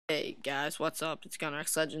Hey guys, what's up? It's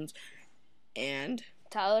Gunrox Legends and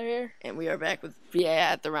Tyler here. And we are back with BAI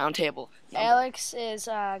at the round table. Alex is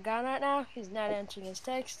gone right now. He's not answering his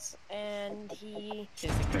texts, and he...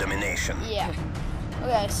 Domination. Yeah.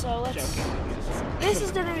 Okay, so let's... This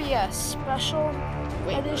is gonna be a special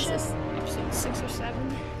edition. Is this episode 6 or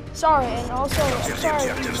 7? Sorry, and also, I'm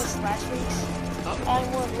sorry we missed last week's. Oh.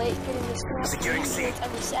 And we're late getting this Securing C.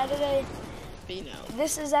 every Saturday. B-no.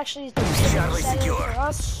 This is actually Saturday for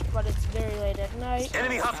us, but it's very late at night.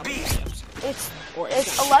 Enemy half B. It's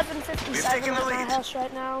 11:57 at my house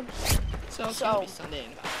right now. So it's gonna be Sunday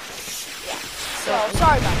in about. Yeah. So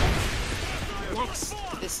sorry about that. Next,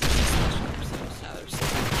 this is a special episode, Tyler. So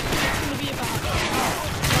it's gonna be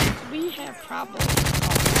about we have problems.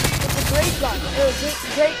 It's a great gun. It was a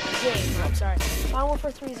great game. I'm sorry. Modern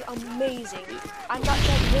Warfare 3 is amazing. I'm not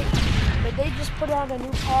trying to hate, but they just put out a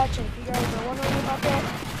new patch, and if you guys are wondering about that,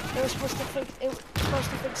 it was supposed to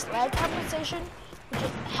fix lag compensation, which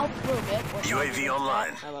just helped a little bit. UAV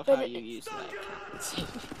online. I love how you use lag compensation.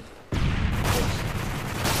 Yeah,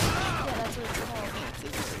 that's what it's called.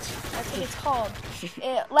 That's what it's called.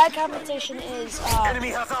 Lag compensation is where on the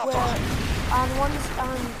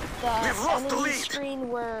enemy screen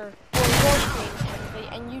or your screen technically,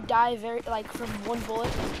 and you die from one bullet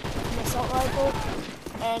from an assault rifle,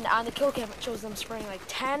 and on the kill cam it shows them spraying like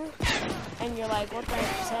 10, and you're like, what the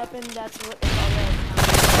heck just happened? That's what it's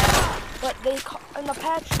all. But in the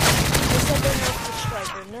patch they said they nerfed the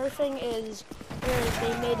striker. Nerfing is where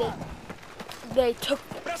they took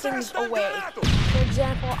things away. For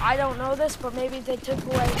example, I don't know this, but maybe they took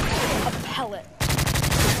away a pellet.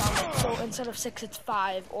 So instead of 6, it's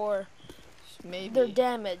 5, or maybe their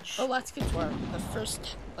damage. Oh, let's get to the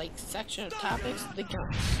first section of topics, the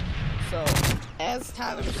guns. So, as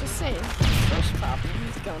Tyler was just saying, the first problem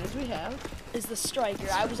with guns we have is the striker.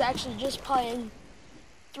 I was actually just playing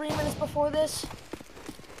 3 minutes before this.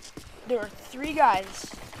 There were 3 guys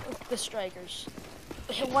with the strikers.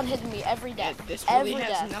 One hitting me every death. This really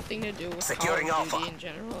has nothing to do with Securing Call of Alpha. Duty in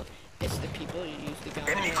general. It's the people who use the gun.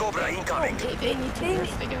 Enemy Cobra incoming. They need to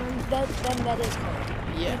use the gun. Then that is Call of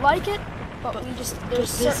Duty. Yeah. We like it, but we just there's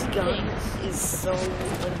certain gun things. is so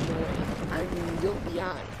annoying. I mean, you'll be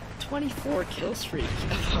on 24 kill streak.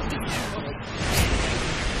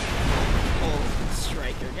 Old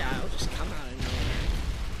striker guy will just come out of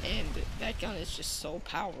nowhere, and that gun is just so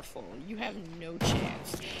powerful. You have no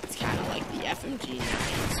chance. It's kind of like the FMG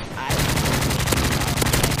 9s.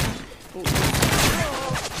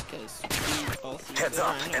 Because we both use Heads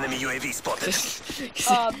up, enemy UAV spotted.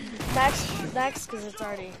 Next, because it's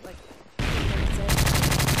already like 3 minutes in.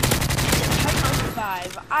 Type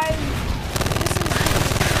 5. This is the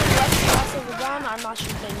less class of the gun. I'm not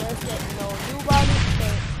sure if they nerfed it. No new one.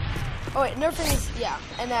 Oh wait, nerfing is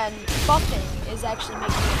and then buffing is actually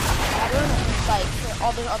making it better. Like for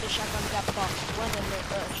all the other shotguns got buffed when the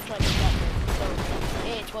strike got nerfed. So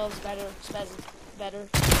AA-12 is better. Spaz is better.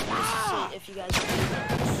 Just to see if you guys know.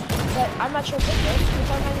 But I'm not sure if it nerfed the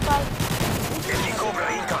 1095. Enemy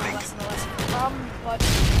Cobra incoming. But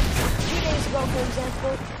 2 days ago, for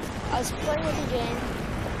example, I was playing with a game.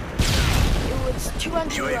 It was 2 on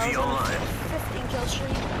 2 UAV online. 15 kill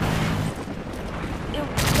streak.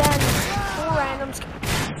 Then 4 randoms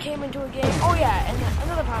came into a game. Oh yeah, and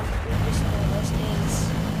another problem we just noticed is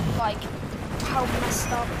like how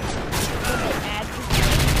messed up when they add people.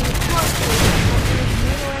 Plus, there's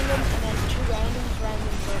 1 random and then 2 randoms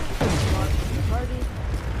for the party.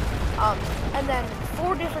 And then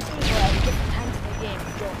 4 different people at different times in the game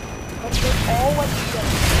joined, but they all went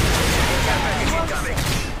together.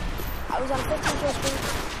 I was on 15 kill streak,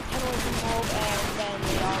 10 was involved, and then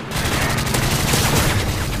they all.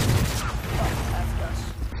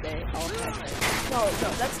 No,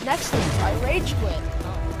 that's next thing. I rage quit,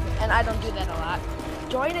 and I don't do that a lot.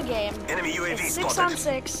 Join a game. Enemy UAV it's 6 spotted. on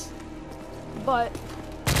 6, but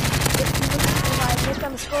if I look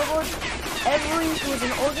on the scoreboard, it was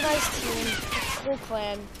an organized team, whole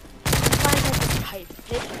clan. The clan had this type.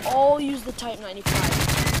 They all use the Type 95.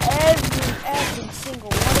 Every single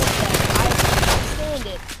one of them. I can't stand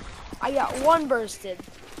it. I got 1 bursted,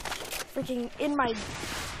 freaking in my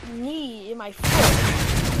knee, in my foot.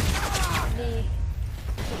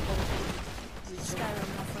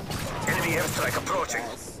 Enemy airstrike approaching.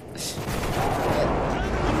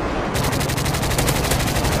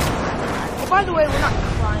 Oh, by the way, we're not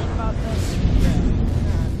crying about this.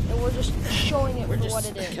 And we're just showing it for what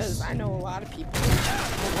it is. Because I know a lot of people who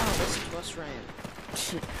want to listen to us rant.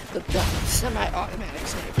 The semi-automatic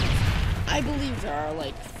snipers. I believe there are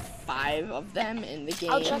like 5 of them in the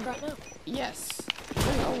game. I'll check right now. Yes.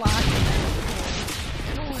 There's a lot of them in the game.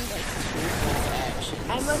 And only like action.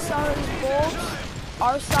 MSR is gold.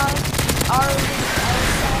 RSAS,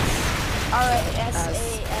 RSAS,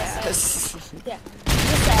 yeah. This is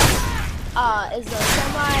the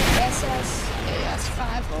semi SS.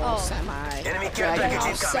 AS5 semi. Enemy care package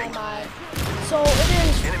incoming. Semi. So it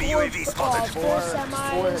is Enemy UAV spotted. four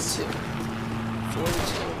semis. 4-2.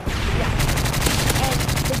 Yeah. And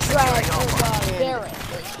the drag is very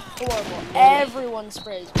horrible. Everyone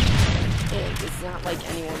sprays. It's not like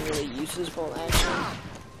anyone really uses bolt action.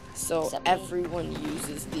 So Except me. everyone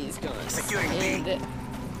uses these guns. Securing B. And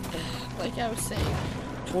like I was saying,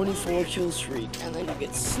 24 kill streak, and then you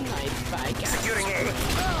get sniped by guys. Securing A.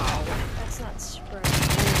 That's not spray.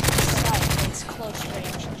 It's close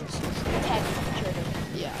range. Just attack the trigger.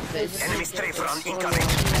 Yeah, Enemy strafe run incoming.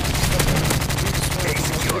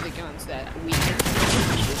 Secure the guns that we can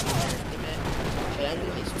use. But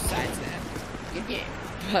anyways, besides that, good game.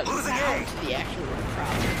 But Losing now A. to the actual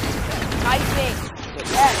problem. I think,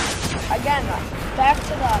 again, back to the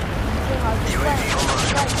thing I was just playing.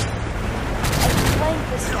 I was playing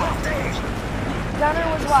this game. Gunner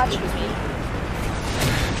was watching me.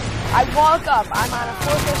 I walk up. I'm on a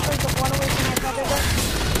 4th streak of one away from my predator.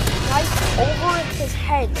 Knife over his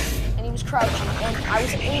head, and he was crouching, and I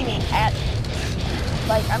was aiming at him.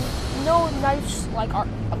 Like, no knives, like, are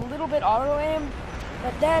a little bit auto aim,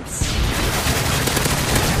 but it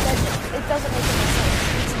doesn't make any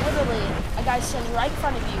sense. It's literally a guy standing right in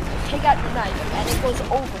front of you, take out your knife, and it goes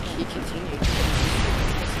over him. He continued.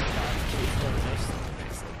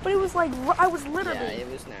 But it was like, I was literally Yeah, it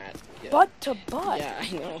was not good. butt to butt. Yeah, I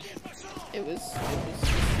know. It was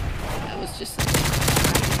just a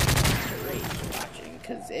rage watching,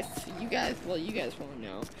 because if you guys won't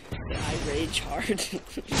know that I rage hard. I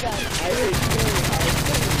rage really hard.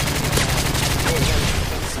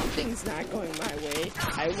 When something's not going my way,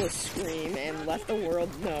 I will scream and let the world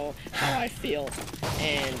know how I feel.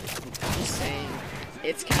 And I'm just saying,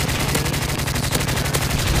 it's kind of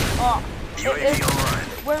funny. UAV online.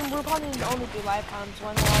 When we're probably to only do live comms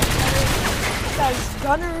when we're all together, because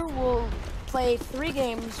Gunner will play 3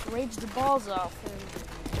 games, rage the balls off, and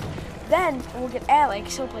then we'll get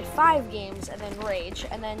Alex, he'll play 5 games and then rage,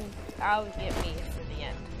 and then I'll get me for the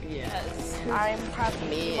end. Yeah. Because I'm probably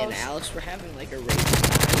Me the and most... Alex were having like a rage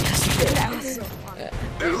yesterday. That was so fun. They're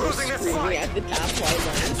We were losing this screaming fight. at the top white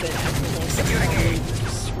lines and everyone Securing A.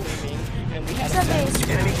 screaming, and we had a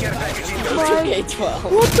Enemy care package incoming. Mike.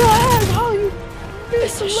 K-12. What the heck? How you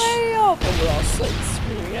missed the layup? And we're all like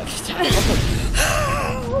screaming at the top.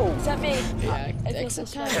 Is that me? Yeah, I feel so except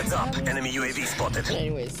sorry. Heads up. Enemy UAV spotted. But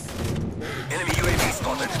anyways, Enemy UAV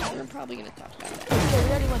spotted. we're probably gonna talk about that. Okay, we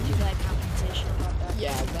already went through that compensation about that.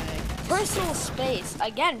 Yeah, like Personal space.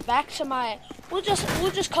 Again, back to my. We'll just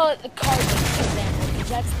call it the carbon example because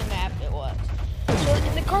that's the map it was. So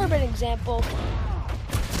in the carbon example,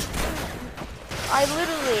 I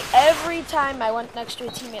literally every time I went next to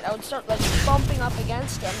a teammate, I would start like bumping up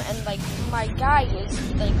against him, and like my guy was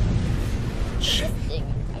like shifting,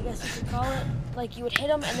 I guess you could call it. Like you would hit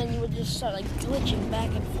him, and then you would just start like glitching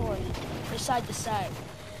back and forth, from side to side,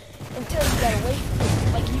 until you got away from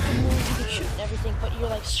him. Like you could move, you could shoot and everything, but you're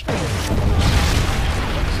like screaming,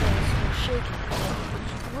 pixels, shaking.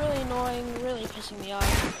 It's really annoying, really pissing me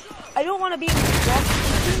off. I don't want to be able to walk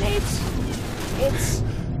with teammates. It's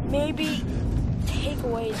maybe take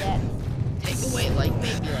away that. take away like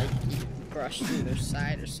maybe like you brush through their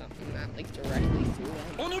side or something, not like directly through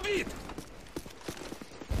them. On a beat.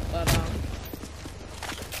 But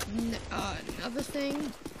another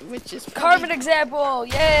thing, which is Carbon probably, example,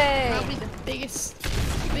 yay! probably the biggest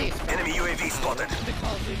Enemy UAV spotted. the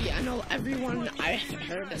Call of Duty. I know everyone, I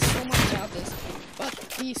heard so much about this, but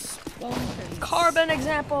these spawns, Carbon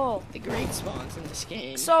example. the great spawns in this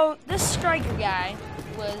game. So this striker guy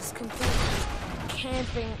was completely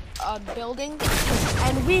camping a building,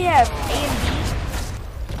 and we have A and B.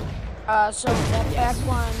 So that back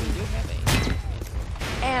one, We do have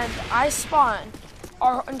and I spawned.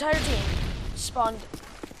 Our entire team spawned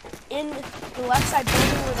in the left side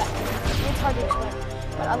building where that. It's hard to explain,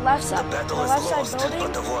 but a left The side, the battle is left side lost, building.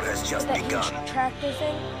 but the war has With just that begun. huge tractor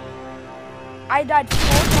thing. I died 4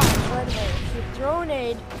 times right away. He would throw a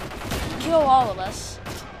nade, kill all of us.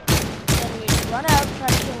 Then we'd run out, try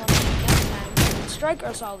to kill him next time. He'd strike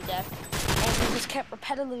us all to death. And we just kept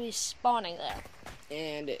repetitively spawning there.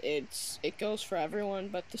 and it goes for everyone,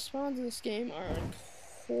 but the spawns in this game are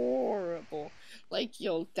horrible. Like,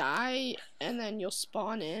 you'll die, and then you'll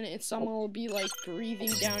spawn in, and someone will be, like,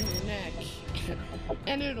 breathing down your neck.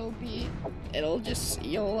 And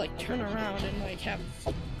you'll, like, turn around and, like, have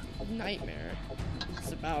a nightmare.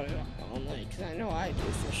 It's about it all night, because I know I do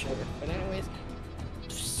for sure. But anyways,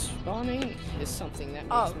 spawning is something that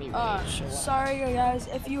makes me rage a lot. Sorry guys,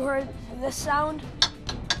 if you heard this sound,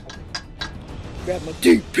 Grab my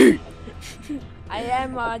DP. I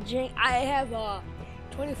have a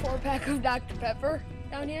 24 pack of Dr. Pepper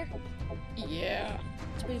down here. Yeah.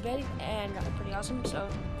 It's pretty big and pretty awesome. So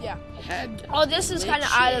yeah. Head. Oh, this is kind of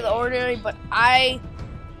out of the ordinary, but I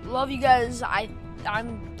love you guys.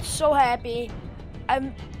 I'm so happy.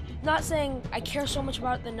 I'm not saying I care so much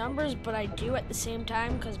about the numbers, but I do at the same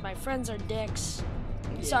time because my friends are dicks.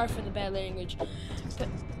 Yeah. Sorry for the bad language, but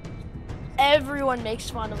everyone makes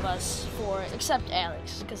fun of us for it, except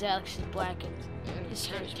Alex, because Alex is black and he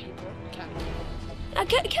scares people.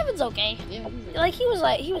 Kevin's okay. Yeah. He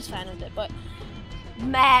was fine with it, but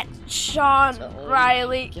Matt, Sean,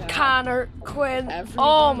 Riley, Connor, Quinn. Everyone,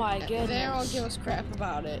 oh my goodness. They all give us crap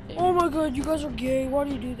about it. Oh my god, you guys are gay. Why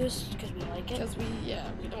do you do this? Because we like it. Because we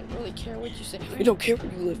don't really care what you say. We don't care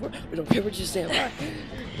where you live. We don't care what you stand by.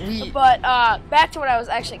 But back to what I was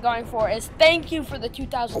actually going for is thank you for the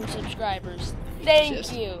 2,000 subscribers.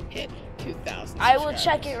 Thank you. Hit 2,000. I will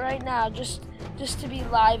check it right now just to be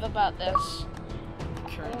live about this.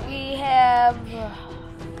 We have.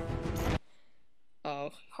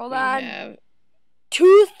 Hold on.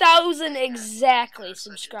 2,000 exactly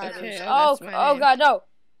subscribers. Okay, oh god, no. Okay.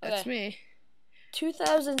 That's me.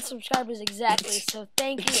 2,000 subscribers exactly. So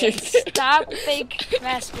thank you. And stop fake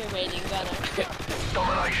masturbating, Gunner.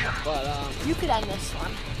 Domination. But you could end this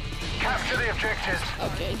one. Capture the objectives.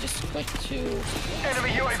 Okay, just click to.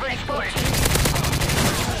 Enemy UAV spotted.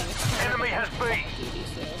 Enemy has B.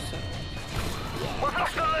 We've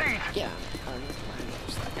lost the lead. Yeah.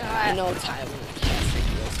 I know Tyler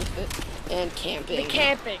deals with it. And camping. The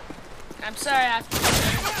camping. I'm sorry I have to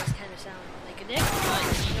this kind of sound like a dick,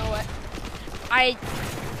 but you know what? I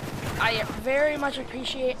very much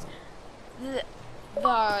appreciate the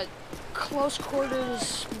close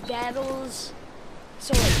quarters battles.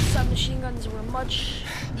 So like submachine guns were much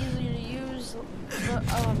easier to use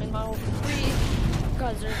in Modern Warfare 3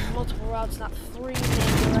 because there's multiple routes, not 3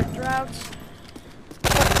 main direct routes.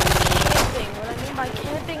 What I mean by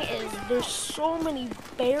camping is there's so many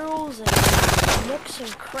barrels and nooks and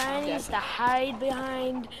crannies to hide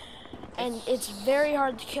behind, and it's very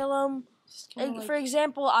hard to kill them. Like, for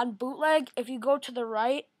example, on bootleg, if you go to the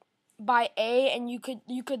right by A, and you could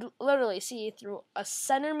literally see through a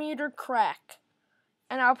centimeter crack,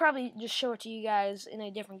 and I'll probably just show it to you guys in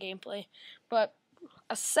a different gameplay, but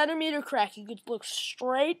a centimeter crack, you could look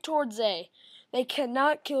straight towards A. They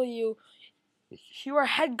cannot kill you. You are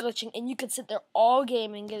head glitching, and you can sit there all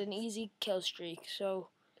game and get an easy kill streak. So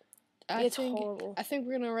it's horrible. I think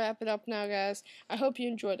we're gonna wrap it up now, guys. I hope you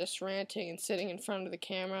enjoyed us ranting and sitting in front of the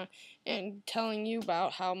camera and telling you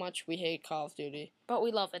about how much we hate Call of Duty. But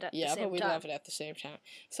we love it at the same time. Yeah, but we love it at the same time.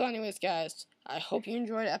 So, anyways, guys, I hope you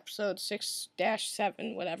enjoyed episode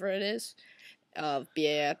 6-7, whatever it is, of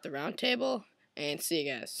BAI at the Round Table, and see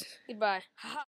you guys. Goodbye.